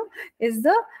value is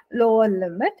the lower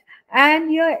limit.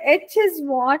 And your H is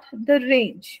what? The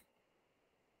range.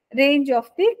 Range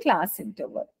of the class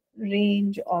interval.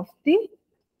 Range of the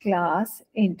class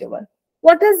interval.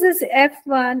 What is this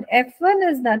F1?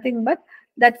 F1 is nothing but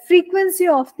that frequency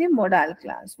of the modal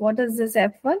class. What is this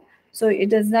F1? So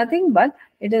it is nothing but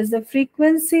it is the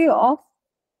frequency of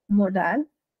modal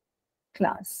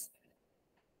class.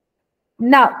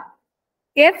 Now,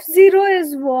 F0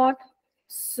 is what?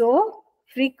 So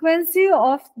frequency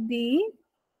of the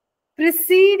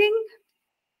preceding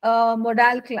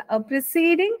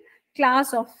preceding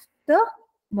class of the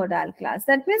modal class.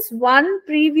 That means one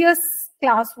previous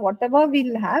class, whatever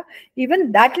we'll have,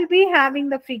 even that will be having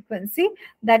the frequency,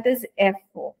 that is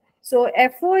F4. So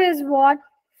F4 is what?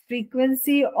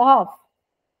 Frequency of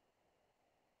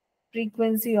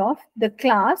the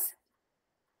class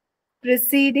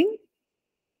preceding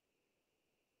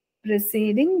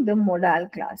the modal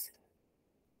class.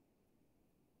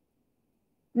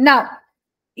 Now,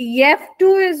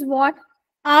 F2 is what?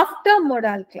 After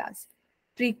modal class.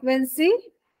 Frequency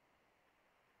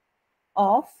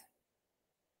of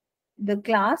the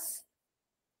class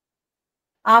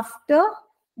after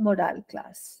modal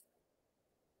class.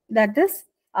 That is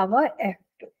our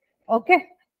F2. Okay.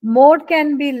 Mode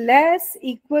can be less,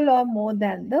 equal, or more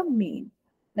than the mean.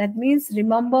 That means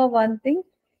remember one thing,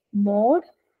 mode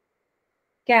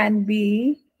can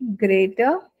be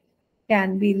greater,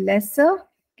 can be lesser,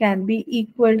 can be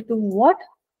equal to what?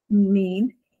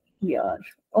 Mean here.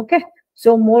 Okay.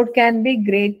 So mode can be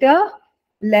greater,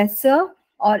 lesser,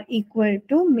 or equal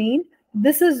to mean.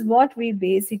 This is what we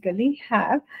basically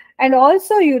have. And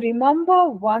also you remember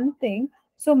one thing.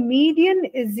 So median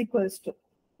is equals to,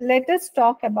 let us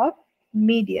talk about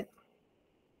median.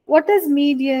 What is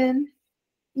median?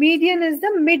 Median is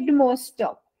the midmost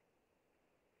term.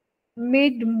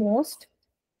 Midmost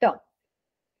term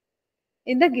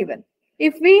in the given.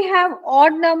 If we have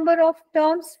odd number of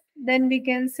terms, then we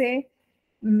can say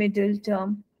middle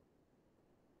term.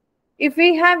 If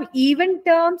we have even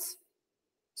terms,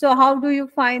 so how do you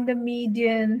find the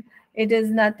median? It is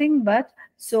nothing but,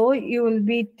 so you will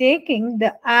be taking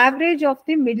the average of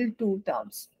the middle two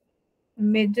terms.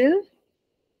 Middle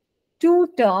two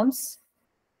terms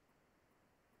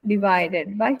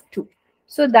divided by 2.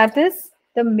 So that is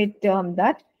the midterm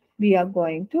that we are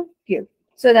going to give.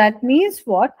 So that means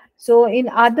what? So in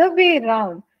other way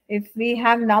around, if we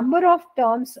have number of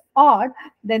terms odd,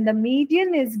 then the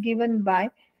median is given by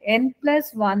n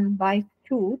plus 1 by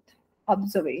 2th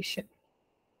observation.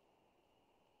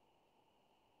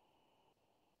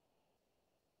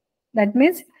 That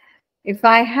means if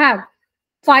I have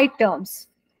 5 terms,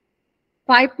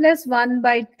 5 plus 1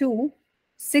 by 2,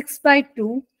 6 by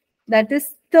 2, that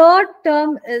is third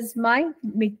term is my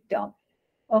midterm.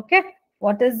 Okay,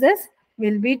 what is this?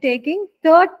 We'll be taking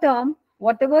third term,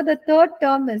 whatever the third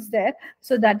term is there.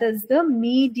 So that is the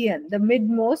median, the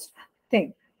midmost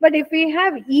thing. But if we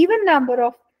have even number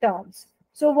of terms,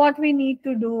 so what we need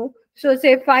to do? So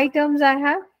say 5 terms I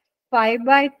have, 5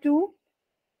 by 2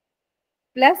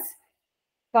 plus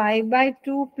 5 by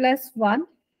 2 plus 1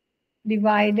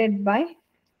 divided by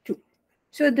 2.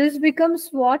 So this becomes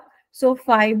what? So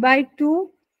 5 by 2,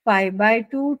 5 by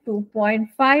 2,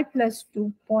 2.5 plus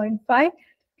 2.5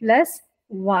 plus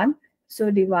 1. So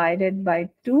divided by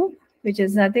 2, which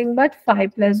is nothing but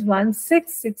 5 plus 1,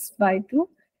 6, 6 by 2.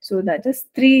 So that is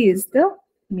 3 is the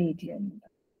median.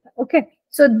 Okay.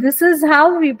 So this is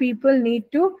how we people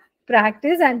need to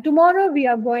practice. And tomorrow we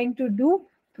are going to do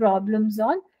problems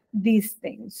on these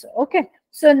things. Okay.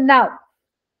 So now,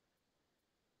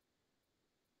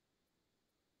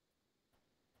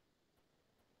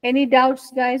 any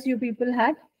doubts, guys, you people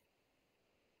had?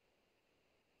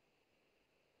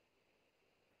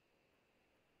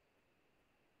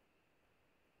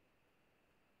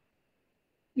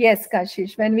 Yes,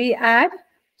 Kashish. When we add,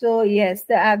 so yes,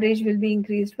 the average will be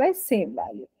increased by same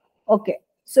value. Okay.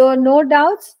 So no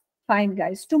doubts. Fine,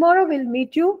 guys. Tomorrow we'll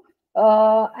meet you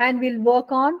and we'll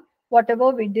work on whatever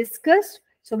we discussed.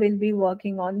 So we'll be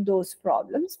working on those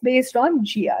problems based on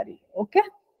GRE. Okay.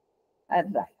 All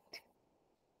right.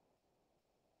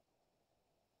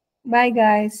 Bye,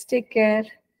 guys. Take care.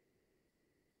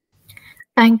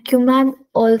 Thank you, ma'am.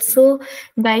 Also,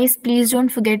 guys, please don't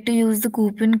forget to use the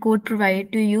coupon code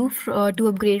provided to you to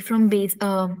upgrade from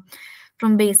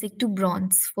basic to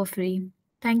bronze for free.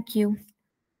 Thank you.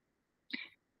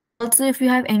 Also, if you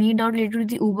have any doubt related to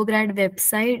the Ubergrad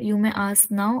website, you may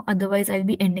ask now. Otherwise, I'll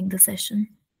be ending the session.